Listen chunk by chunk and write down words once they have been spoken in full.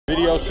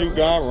Video shoot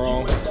gone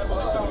wrong.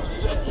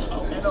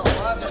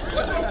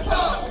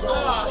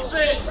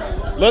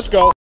 Let's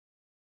go.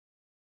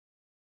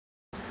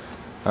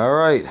 All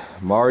right,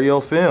 Mario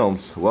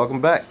Films,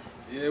 welcome back.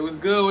 Yeah, it was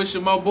good. What's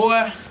your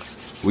boy?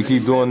 We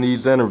keep doing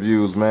these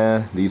interviews,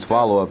 man. These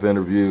follow-up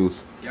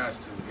interviews. Got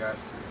to.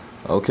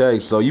 Okay,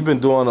 so you've been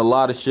doing a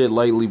lot of shit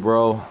lately,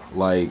 bro.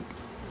 Like,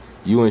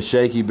 you and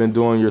Shaky been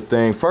doing your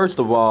thing. First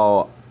of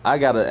all, I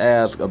gotta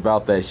ask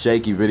about that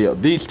Shaky video.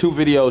 These two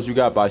videos you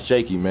got by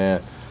Shaky,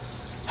 man.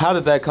 How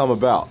did that come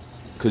about?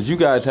 Cause you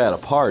guys had a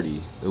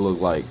party, it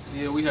looked like.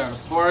 Yeah, we had a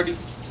party.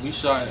 We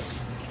shot,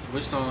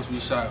 which songs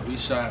we shot? We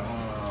shot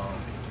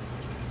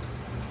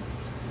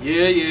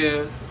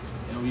Yeah,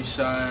 and we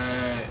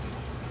shot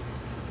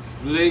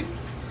Blake.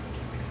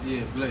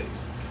 Yeah,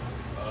 Blake's.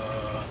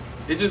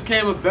 It just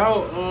came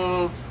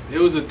about, it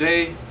was a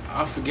day,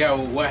 I forgot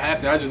what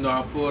happened. I just know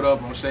I pulled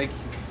up on Shaky.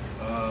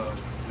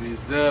 We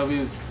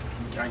was,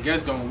 I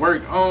guess, gonna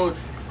work on.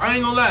 I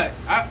ain't gonna lie,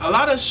 a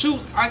lot of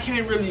shoots, I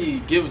can't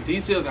really give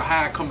details of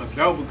how I come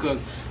about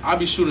because I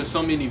be shooting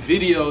so many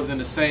videos in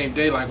the same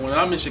day. Like when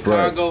I'm in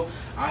Chicago, right,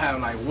 I have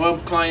like one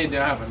client,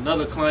 then I have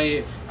another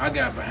client. I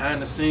got behind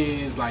the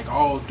scenes, like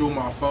all through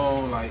my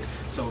phone. Like,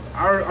 so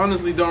I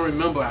honestly don't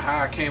remember how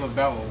I came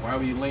about or why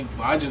we linked,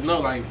 but I just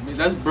know like,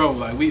 that's bro,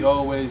 like we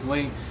always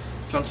link.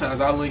 Sometimes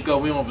I link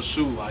up, we don't have a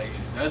shoot. Like,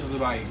 that's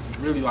like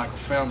really like a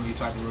family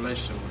type of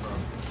relationship,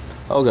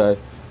 bro.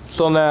 Okay,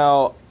 so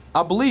now,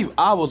 I believe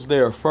I was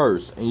there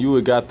first, and you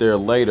had got there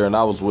later, and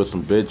I was with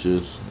some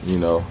bitches, you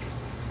know.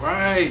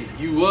 Right,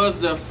 you was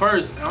the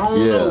first. I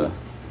don't know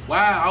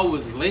why I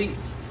was late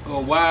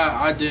or why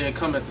I didn't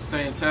come at the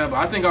same time, but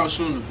I think I was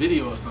shooting a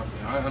video or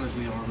something. I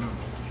honestly don't remember.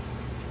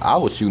 I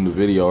was shooting the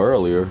video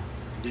earlier.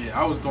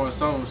 Yeah, I was doing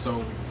something,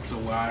 so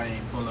why I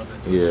ain't pull up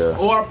at the... Yeah.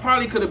 Or I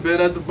probably could have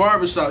been at the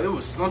barbershop. It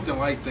was something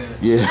like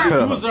that.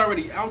 Yeah. You was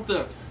already out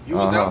there. You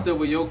was out there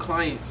with your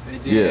clients,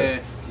 and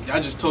then... I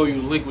just told you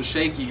to link with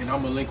Shaky, and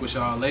I'm gonna link with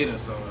y'all later,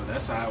 so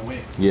that's how it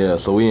went. Yeah,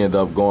 so we ended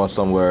up going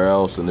somewhere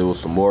else, and there was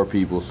some more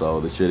people, so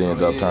the shit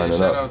ended up turning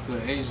shout up. Out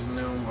to Asian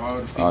them, all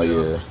the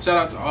females. Shout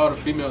out to all the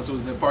females who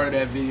was a part of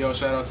that video.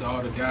 Shout out to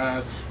all the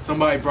guys.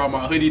 Somebody brought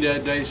my hoodie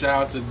that day.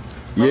 Shout out to...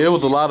 Yeah, it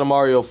was a lot of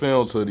Mario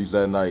Films hoodies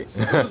that night.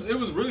 So it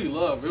was really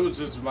love. It was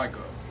just like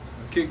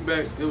a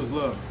kickback. It was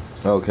love.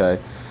 Okay.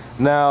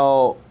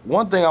 Now,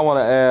 one thing I want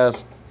to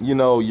ask, you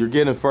know, you're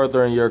getting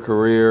further in your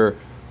career.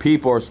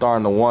 People are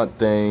starting to want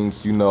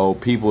things, you know,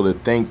 people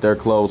that think they're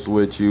close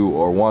with you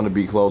or want to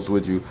be close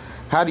with you.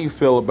 How do you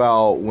feel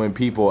about when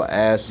people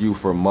ask you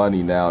for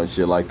money now and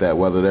shit like that,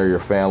 whether they're your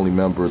family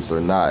members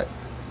or not?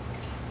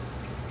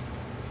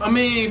 I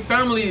mean,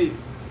 family,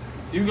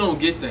 you gonna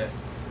get that.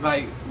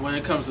 Like, when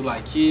it comes to,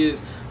 like,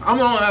 kids, I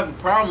don't have a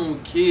problem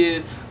with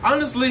kids.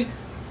 Honestly,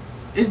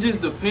 it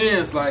just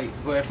depends, like,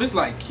 but if it's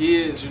like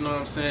kids, you know what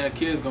I'm saying,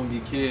 kids gonna be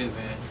kids,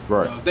 and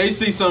right, you know, if they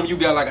see something you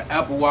got, like an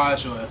Apple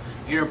Watch or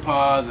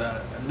AirPods,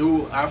 a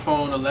new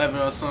iPhone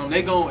 11 or something,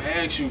 they gonna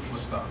ask you for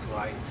stuff.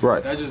 Like,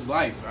 right, that's just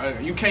life. I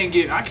can't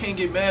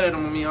get mad at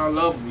them. I mean, I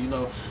love them, you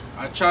know.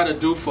 I try to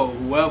do for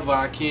whoever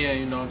I can,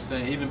 you know what I'm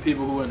saying, even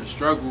people who are in the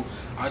struggle.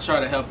 I try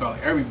to help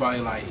out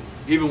everybody, like,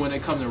 even when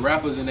it comes to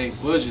rappers and they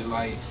budgets,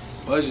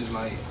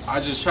 like,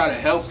 I just try to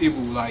help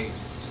people, like,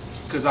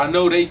 because I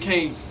know they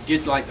can't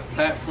get, like, the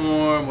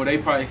platform, or they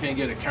probably can't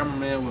get a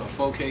cameraman with a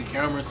 4K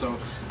camera, so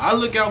I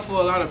look out for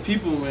a lot of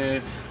people,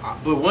 man.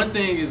 But one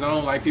thing is, I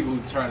don't like people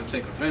who try to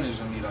take advantage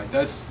of me. Like,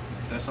 that's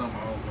something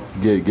I don't go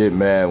for. Get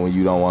mad when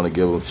you don't want to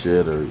give them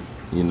shit, or,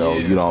 you know,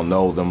 you don't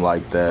know them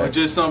like that. Or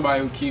just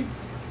somebody who keep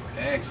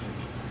asking me.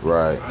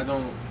 Right. I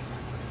don't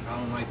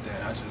like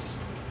that.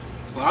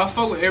 Well, I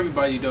fuck with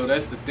everybody, though.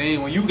 That's the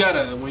thing. When you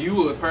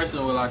a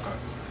person with, like,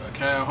 a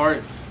kind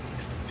heart,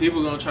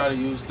 people gonna try to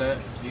use that,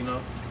 you know?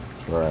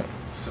 Right.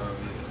 So,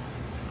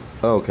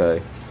 yeah.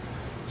 Okay.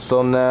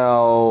 So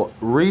now,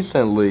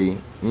 recently,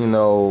 you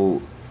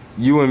know,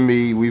 you and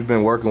me, we've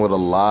been working with a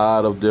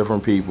lot of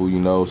different people, you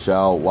know,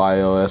 shout out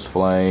YLS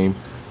Flame,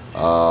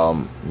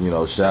 you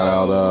know, shout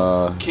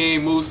out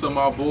King Musa,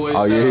 my boy.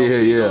 Oh,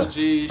 yeah.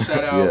 OG,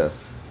 shout out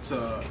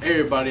to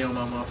everybody on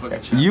my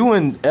motherfucking channel. You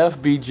and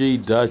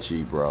FBG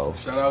Dutchie, bro.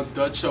 Shout out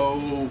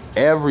Dutcho.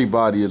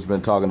 Everybody has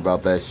been talking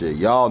about that shit.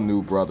 Y'all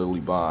knew brotherly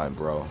bond,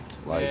 bro.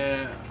 Like,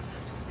 yeah,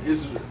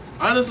 it's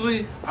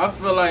honestly, I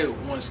feel like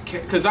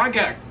cause I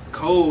got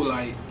cold,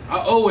 like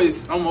I'm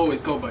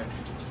always cold, but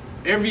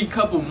every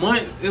couple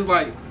months it's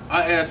like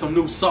I add some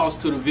new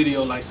sauce to the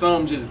video, like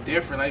something just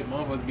different. Like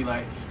motherfuckers be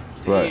like,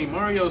 dang,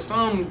 Mario,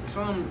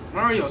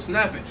 Mario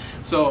snapping.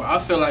 So I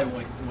feel like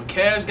when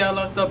Cash got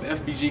locked up,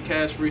 FBG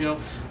Cash free him.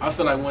 I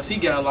feel like once he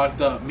got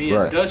locked up, me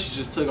and Dutchie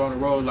just took on the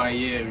road. Like,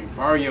 yeah,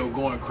 Mario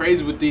going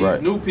crazy with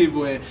these new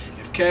people, and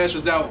if Cash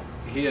was out,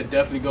 he'd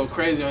definitely go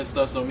crazy on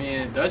stuff. So me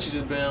and Dutchie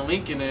just been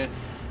linking, and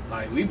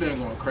like we've been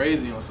going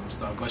crazy on some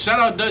stuff. But shout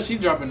out Dutch, he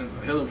dropping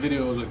a hell of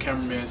videos with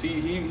cameramans.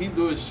 He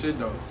do his shit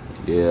though.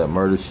 Yeah,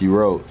 Murder She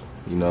Wrote.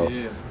 You know.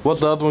 Yeah. What's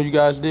the other one you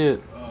guys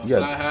did?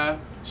 Fly High.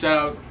 Shout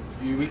out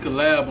We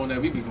collab on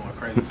that. We be going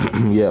crazy.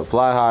 Yeah,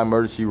 Fly High,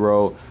 Murder She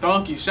Wrote.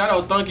 Donkey, shout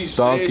out Donkey,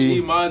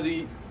 Donkey.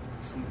 Mozzie.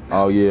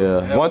 Oh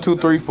yeah, 1, 2,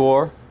 3,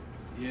 4.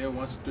 Yeah,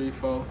 1, 2, 3,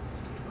 4.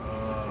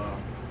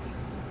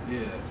 Yeah.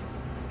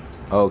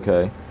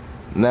 Okay.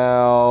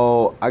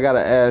 Now I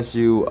gotta ask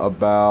you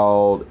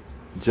about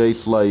Jay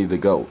Slutty, the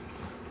GOAT.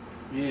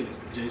 Yeah,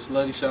 Jay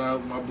Slutty, shout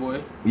out my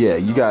boy. Yeah,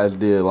 you guys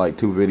did like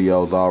 2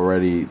 videos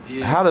already.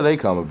 Yeah. How did they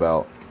come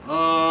about?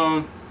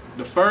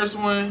 The first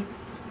one,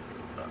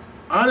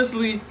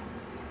 honestly,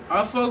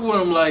 I fuck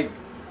with him like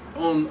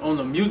on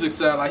the music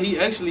side. Like he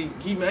actually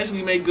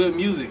made good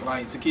music.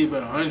 Like to keep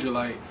it 100.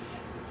 Like,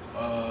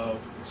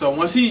 so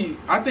once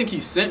I think he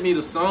sent me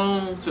the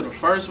song to the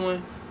first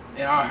one,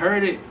 and I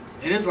heard it,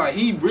 and it's like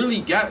he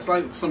really got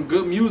like some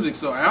good music.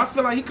 So and I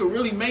feel like he could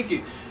really make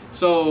it.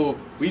 So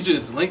we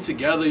just linked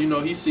together, you know.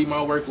 He see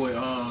my work with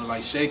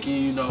like Shaky,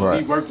 you know.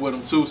 Right. He worked with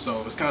him too,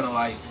 so it's kind of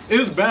like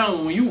it's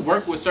bound when you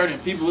work with certain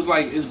people. It's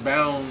like it's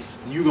bound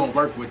you gonna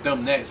work with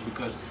them next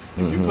because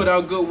if you put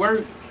out good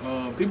work,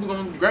 people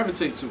gonna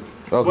gravitate to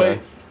it.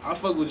 Okay. But I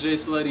fuck with Jay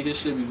Slutty. His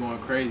shit be going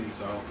crazy.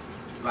 So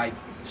like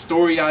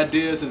story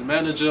ideas, his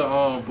manager,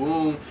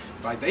 Boom,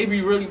 like they be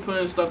really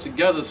putting stuff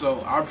together.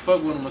 So I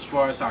fuck with him as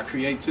far as how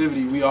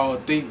creativity we all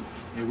think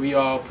and we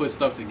all put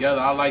stuff together.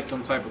 I like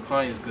them type of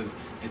clients because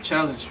it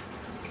challenge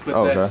put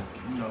that,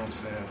 you know what I'm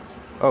saying.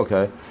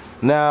 Okay.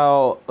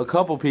 Now, a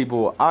couple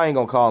people, I ain't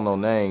gonna call no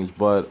names,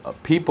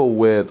 but people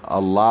with a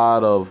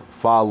lot of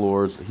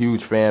followers,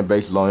 huge fan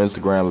bases on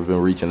Instagram have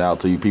been reaching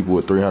out to you, people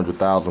with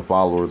 300,000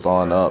 followers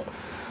on up.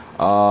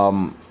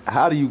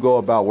 How do you go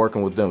about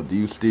working with them? Do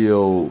you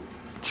still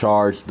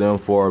charge them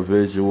for a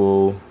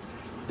visual?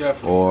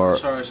 Definitely. Or I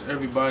charge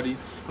everybody.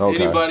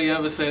 Okay. Anybody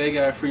ever say they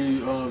got a free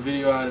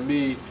video out of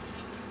me,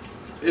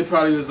 it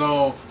probably was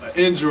on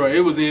Android.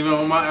 It wasn't even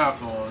on my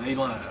iPhone. They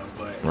lying,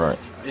 but right.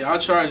 Yeah, I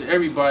charge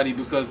everybody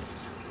because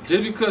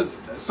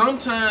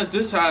sometimes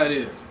this how it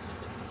is.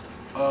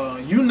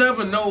 You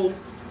never know.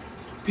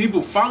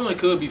 People following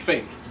could be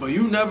fake, but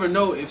you never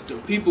know if the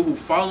people who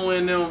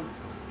following them,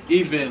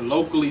 even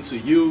locally to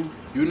you,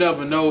 you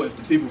never know if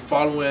the people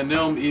following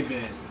them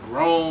even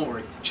grown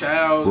or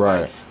child.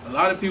 Right. Like, a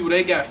lot of people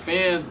they got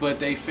fans, but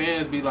they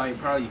fans be like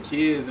probably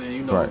kids, and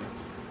you know. Right.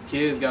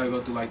 Kids got to go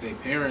through like their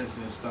parents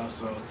and stuff,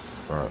 so.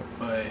 Right.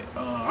 But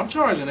I'm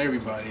charging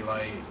everybody,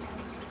 like.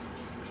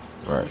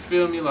 Right. You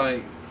feel me?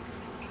 Like,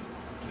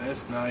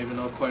 that's not even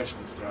no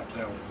questions about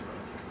that one,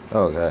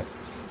 bro. Okay.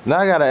 Now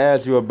I gotta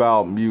ask you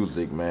about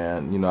music,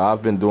 man. You know,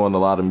 I've been doing a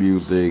lot of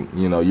music.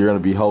 You know, you're gonna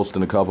be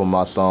hosting a couple of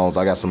my songs.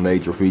 I got some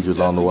major features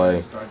on the way.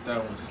 Start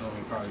that one soon,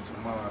 probably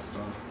tomorrow. So.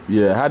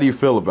 Yeah. How do you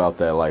feel about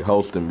that? Like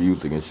hosting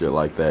music and shit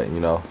like that. You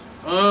know.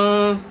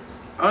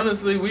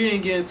 Honestly, we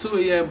ain't getting to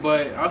it yet,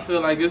 but I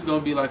feel like it's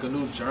gonna be like a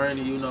new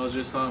journey, you know,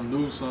 just something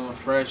new, something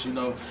fresh, you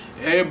know.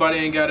 Everybody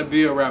ain't gotta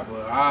be a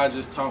rapper. I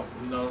just talk,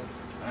 you know.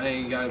 I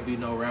ain't gotta be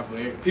no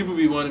rapper. People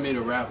be wanting me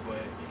to rap,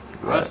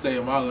 but I stay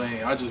in my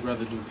lane. I just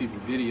rather do people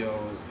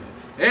videos.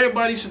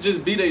 Everybody should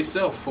just be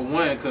themselves for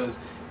one, cause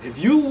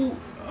if you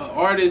an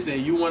artist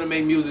and you want to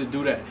make music,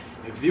 do that.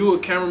 If you a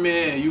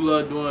cameraman and you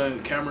love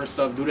doing camera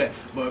stuff, do that.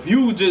 But if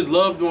you just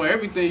love doing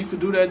everything, you could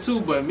do that too.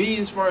 But me,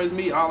 as far as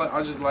me,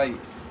 I just like.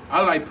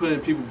 I like putting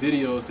people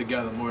videos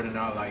together more than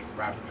I like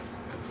rapping.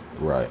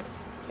 Right.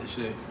 That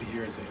shit be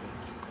irritating.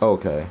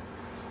 Okay.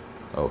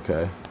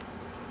 Okay.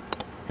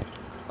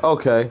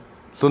 Okay.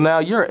 So now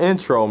your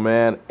intro,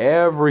 man.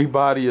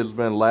 Everybody has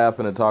been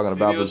laughing and talking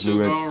about this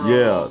new intro.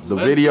 Yeah, the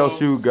video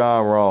shoot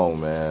gone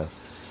wrong, man.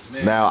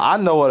 Now I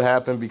know what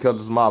happened because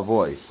it's my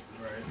voice.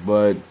 Right.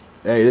 But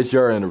hey, it's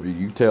your interview.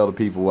 You tell the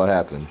people what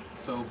happened.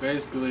 So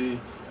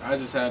basically, I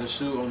just had a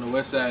shoot on the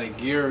west side of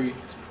Gary,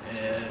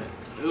 and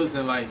it was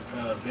in like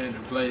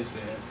abandoned place,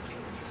 and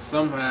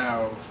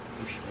somehow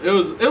it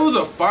was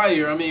a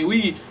fire. I mean,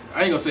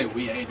 I ain't gonna say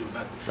we ain't do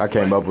nothing. I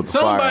came up with the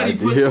fire idea.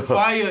 Somebody put the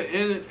fire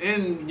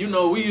in, you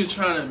know, we was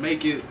trying to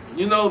make it,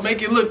 you know,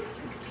 make it look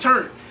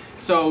turnt.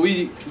 So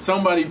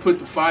somebody put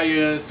the fire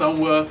in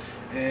somewhere,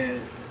 and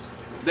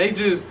they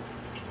just,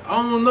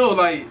 I don't know,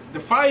 like the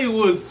fire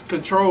was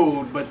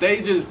controlled, but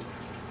they just,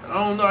 I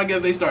don't know, I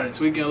guess they started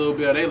tweaking a little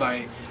bit. They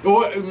like,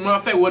 matter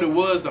of fact, what it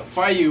was, the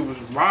fire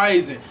was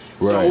rising.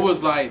 So it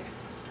was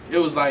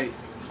like,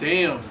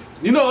 damn.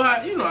 You know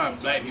how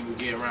black people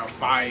get around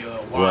fire,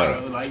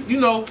 water, like, you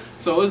know.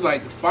 So it's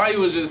like the fire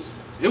was just,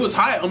 it was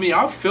hot. I mean,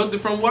 I felt it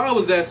from where I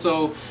was at.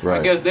 So I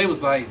guess they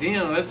was like,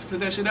 damn, let's put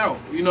that shit out,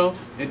 you know.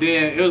 And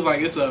then it was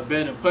like, it's an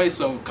abandoned place.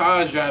 So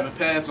cars driving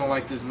past on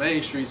like this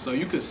main street. So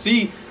you could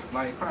see,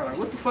 like, probably like,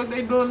 what the fuck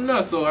they doing to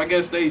us? So I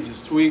guess they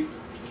just tweaked.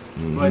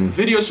 But the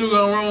video shoot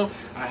gone wrong.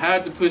 I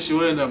had to push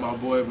you in there, my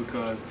boy,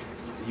 because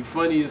you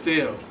funny as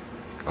hell.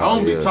 I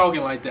don't be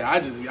talking like that.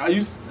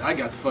 I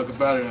got the fuck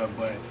up out of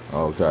there,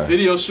 but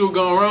video shoot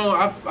gone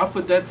wrong. I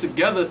put that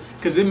together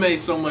because it made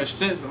so much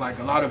sense. Like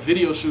a lot of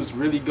video shoots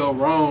really go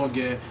wrong,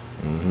 and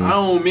I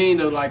don't mean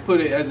to like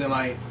put it as in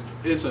like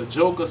it's a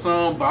joke or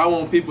something, but I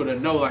want people to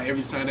know like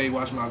every time they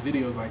watch my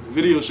videos, like the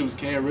video shoots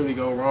can't really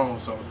go wrong.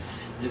 So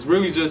it's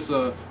really just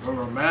a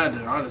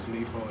reminder,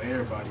 honestly, for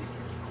everybody.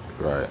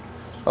 Right.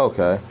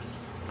 Okay.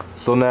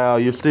 So now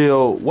you're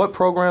still. What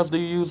programs do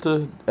you use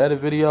to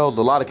edit videos?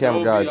 A lot of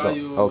camera guys I don't.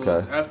 use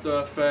Okay.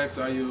 After Effects.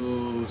 I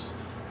use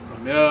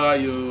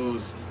Premiere.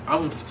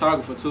 I'm a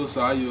photographer too,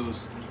 so I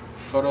use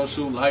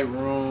Photoshoot,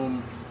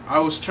 Lightroom. I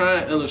was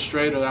trying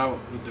Illustrator out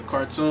with the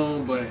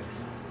cartoon, but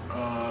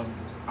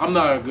I'm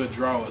not a good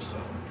drawer, so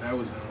that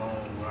wasn't long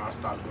when I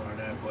stopped doing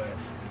that. But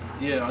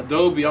yeah,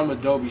 Adobe, I'm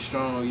Adobe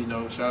strong, you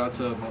know. Shout out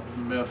to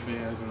my male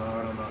fans and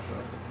all that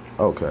stuff.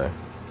 Okay.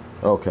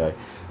 Okay.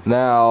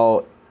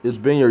 Now, it's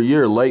been your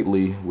year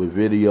lately with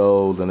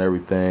videos and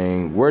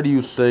everything. Where do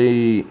you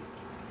see,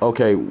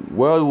 okay,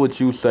 where would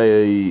you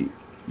say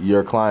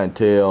your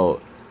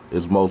clientele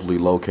is mostly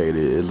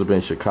located? Has it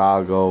been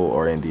Chicago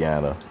or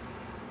Indiana?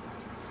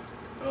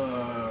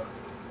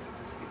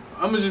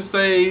 I'm going to just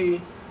say,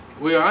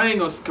 well, I ain't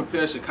going to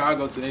compare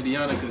Chicago to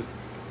Indiana because,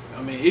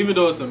 I mean, even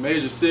though it's a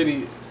major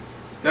city,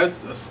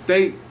 that's a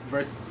state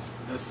versus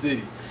a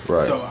city.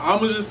 Right. So I'm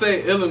going to just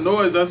say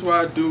Illinois, that's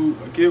why I do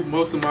give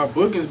most of my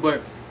bookings,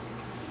 but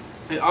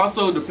it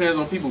also depends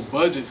on people's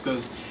budgets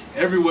because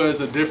everywhere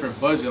is a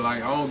different budget.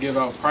 Like, I don't give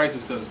out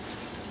prices because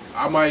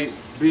I might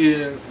be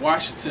in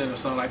Washington or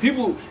something. Like,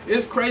 people,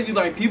 it's crazy.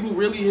 Like, people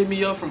really hit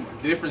me up from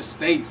different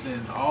states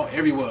and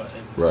everywhere.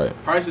 And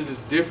right. Prices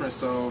is different,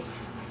 so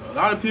a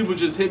lot of people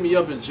just hit me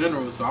up in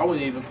general, so I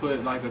wouldn't even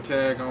put like a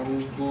tag on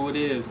who it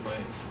is, but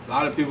a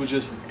lot of people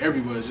just from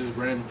everywhere, just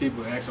random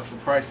people asking for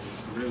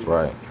prices, really.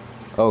 Right.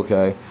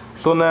 Okay.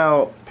 So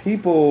now,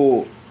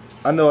 people,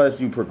 I know as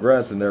you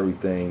progress and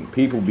everything,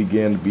 people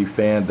begin to be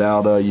fanned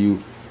out of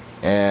you,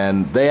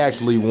 and they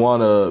actually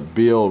want to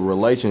build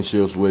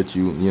relationships with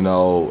you, you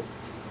know,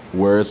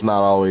 where it's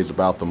not always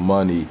about the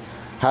money.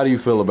 How do you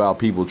feel about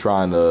people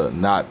trying to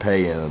not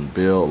pay and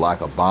build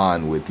like a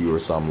bond with you or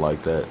something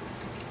like that?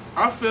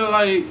 I feel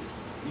like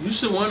you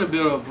should want to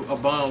build a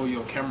bond with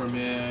your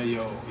cameraman,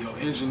 your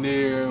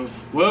engineer,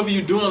 whatever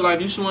you do in life.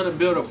 You should want to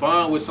build a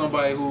bond with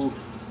somebody who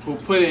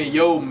put in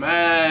your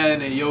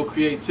mind and your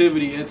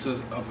creativity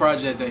into a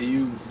project that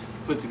you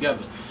put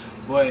together.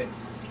 But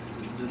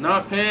the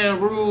not paying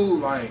rule,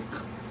 like,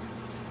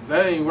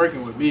 that ain't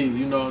working with me.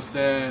 You know what I'm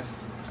saying?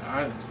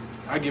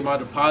 I get my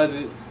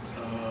deposits.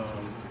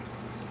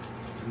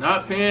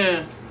 Not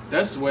paying,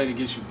 that's the way to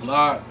get you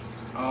blocked.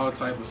 All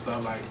type of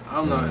stuff. Like,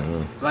 I'm not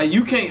like,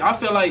 you can't. I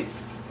feel like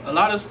a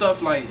lot of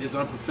stuff like is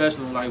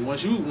unprofessional. Like, when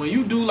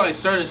you do like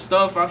certain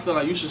stuff, I feel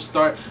like you should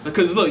start,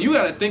 because look, you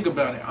got to think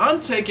about it. I'm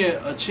taking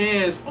a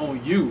chance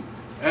on you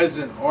as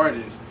an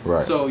artist.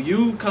 Right. So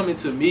you coming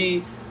to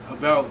me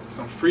about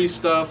some free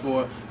stuff,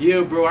 or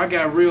yeah, bro, I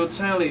got real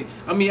talent.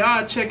 I mean,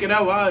 I'll check it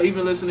out. I'll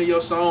even listen to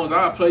your songs.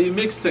 I'll play your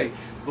mixtape.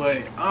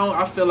 But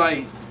I feel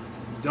like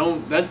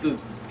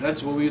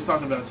that's what we was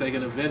talking about,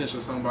 taking advantage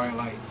of somebody.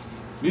 Like,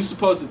 you're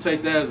supposed to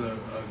take that as a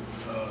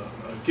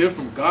gift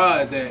from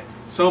God, that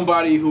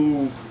somebody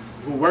who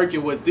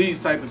working with these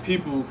type of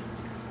people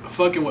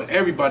fucking with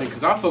everybody,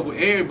 because I fuck with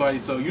everybody,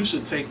 so you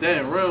should take that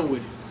and run with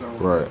it. So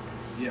right.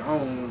 Yeah, I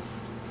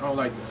don't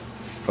like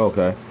that.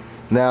 Okay.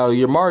 Now,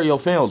 your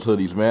AMarioFilm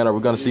hoodies, man, are we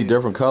going to see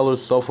different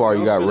colors? So far,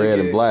 you got red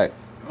and black.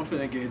 I'm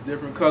finna get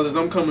different colors.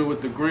 I'm coming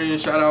with the green.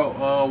 Shout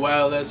out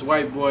Wild Ass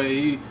White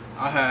Boy.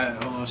 I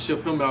had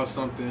ship him out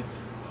something.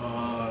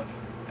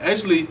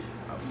 Actually,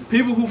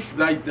 people who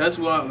like, that's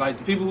why, like,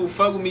 the people who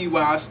fuck with me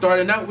while I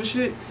started out with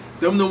shit,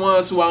 them the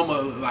ones who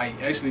I'ma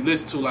like actually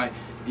listen to. Like,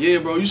 yeah,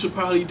 bro, you should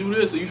probably do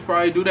this or you should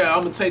probably do that.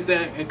 I'm gonna take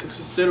that in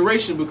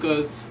consideration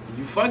because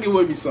you fucking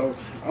with me. So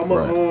I'm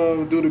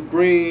gonna do the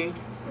green.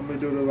 I'm gonna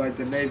do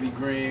the navy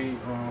green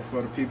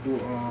for the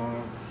people.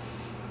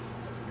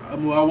 I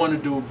want to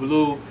do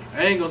blue.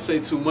 I ain't gonna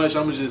say too much.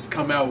 I'm gonna just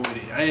come out with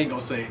it. I ain't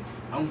gonna say.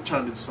 I'm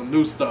trying to do some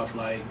new stuff.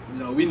 Like, you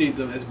know, we need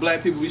to, as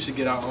black people, we should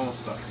get our own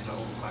stuff. You know,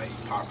 like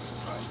pop,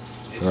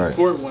 and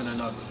support one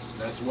another.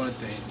 That's one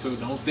thing too.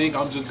 Don't think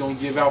I'm just gonna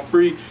give out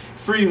free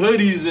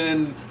hoodies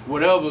and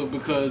whatever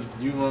because,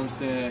 you know what I'm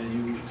saying,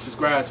 you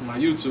subscribe to my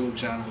YouTube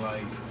channel.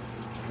 Like,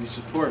 you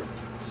support.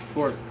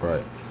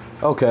 Right.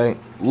 Okay.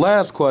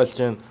 Last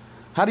question.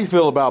 How do you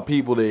feel about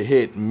people that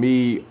hit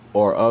me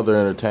or other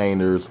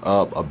entertainers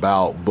up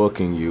about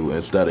booking you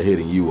instead of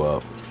hitting you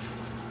up?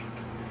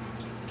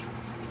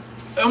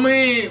 I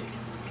mean,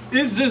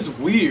 it's just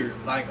weird.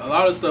 Like, a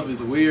lot of stuff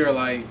is weird.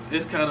 Like,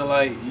 it's kind of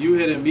like you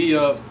hitting me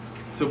up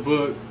to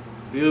book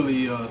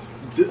Billy.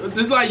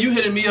 It's like you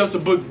hitting me up to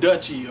book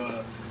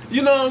Dutchie.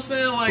 You know what I'm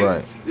saying?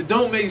 Like, It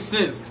don't make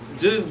sense.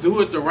 Just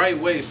do it the right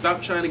way.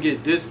 Stop trying to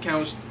get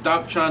discounts.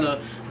 Stop trying to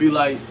be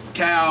like,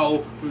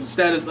 Cal,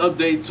 status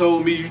update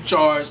told me you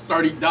charge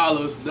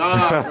 $30.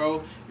 Nah,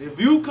 bro. If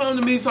you come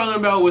to me talking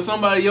about what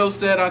somebody else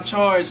said I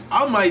charge,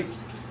 I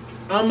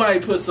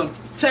might put some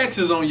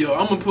taxes on you.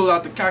 I'm gonna pull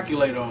out the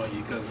calculator on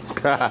you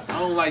because I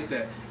don't like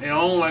that. And I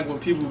don't like when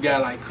people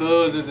got like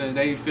cousins and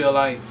they feel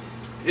like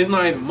it's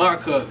not even my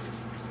cousin.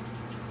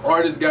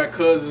 Artists got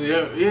cousins.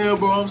 Yeah,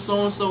 bro, I'm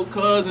so and so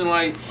cousin.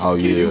 Like, oh,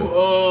 can you?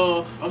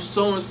 I'm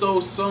so and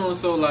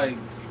so. Like,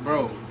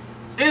 bro,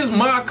 it's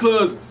my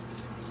cousins.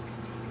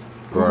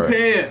 Who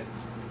paying?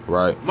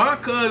 Right. My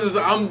cousins,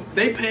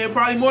 they paying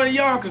probably more than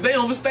y'all because they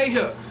don't even stay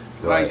here.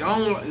 Right. Like I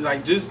don't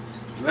like just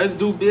let's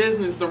do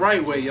business the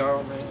right way,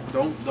 y'all, man.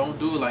 Don't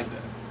do it like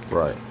that.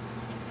 Right.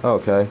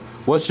 Okay.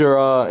 What's your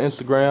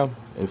Instagram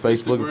and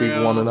Facebook if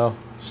people want to know?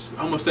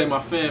 I'm gonna say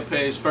my fan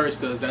page first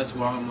because that's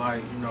where I'm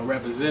like,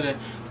 representing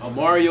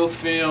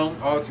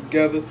AMarioFilm all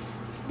together.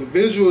 The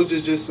visuals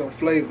is just some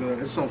flavor.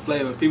 It's some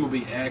flavor. People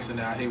be asking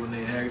that. I hate when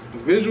they ask. The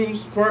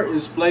visuals part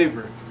is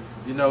flavor.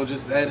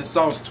 Just adding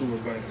sauce to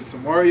it. But it's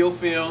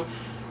AMarioFilm.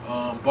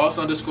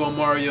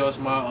 Boss_Mario is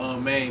my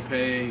main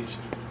page.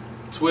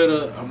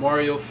 Twitter,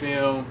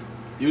 AMarioFilm.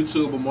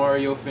 YouTube,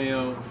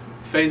 AMarioFilm.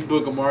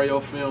 Facebook,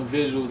 AMarioFilm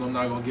visuals. I'm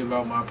not gonna give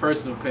out my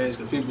personal page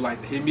because people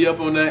like to hit me up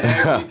on that.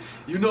 Ask me,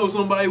 you know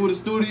somebody with a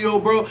studio,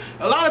 bro?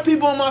 A lot of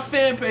people on my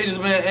fan pages,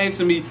 man,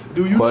 asking me,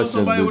 do you know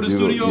somebody with a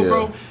studio,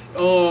 bro?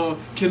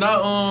 Can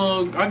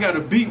I got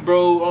a beat,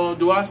 bro.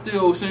 Do I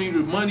still send you the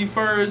money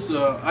first?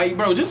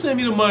 Bro, just send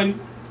me the money.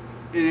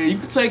 You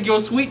can take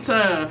your sweet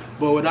time,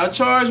 but when I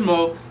charge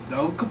more,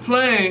 don't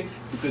complain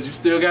because you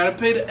still gotta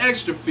pay the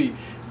extra fee.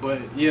 But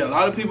yeah, a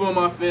lot of people on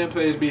my fan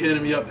page be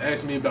hitting me up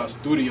asking me about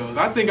studios.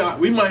 I think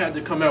we might have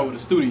to come out with a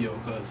studio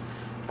because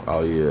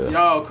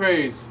y'all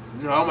crazy.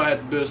 I might have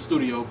to build a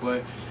studio,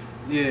 but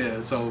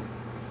yeah, so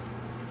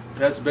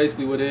that's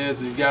basically what it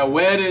is. You got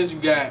weddings, you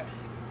got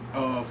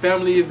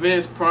family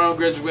events, prom,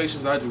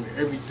 graduations. I do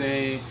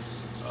everything.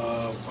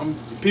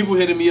 People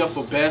hitting me up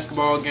for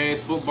basketball games,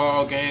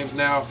 football games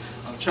now.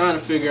 I'm trying to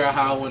figure out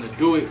how I want to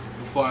do it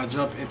before I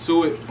jump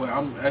into it, but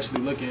I'm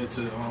actually looking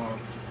into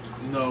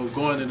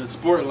going in the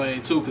sport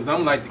lane too, because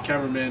I'm like the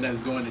cameraman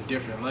that's going to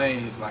different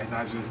lanes, like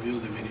not just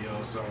music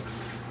videos. So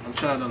I'm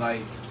trying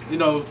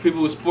to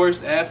people with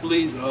sports,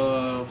 athletes,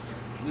 I'm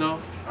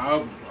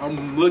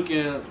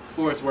looking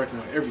forward to working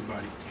with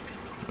everybody.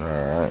 All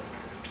right,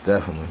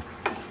 definitely.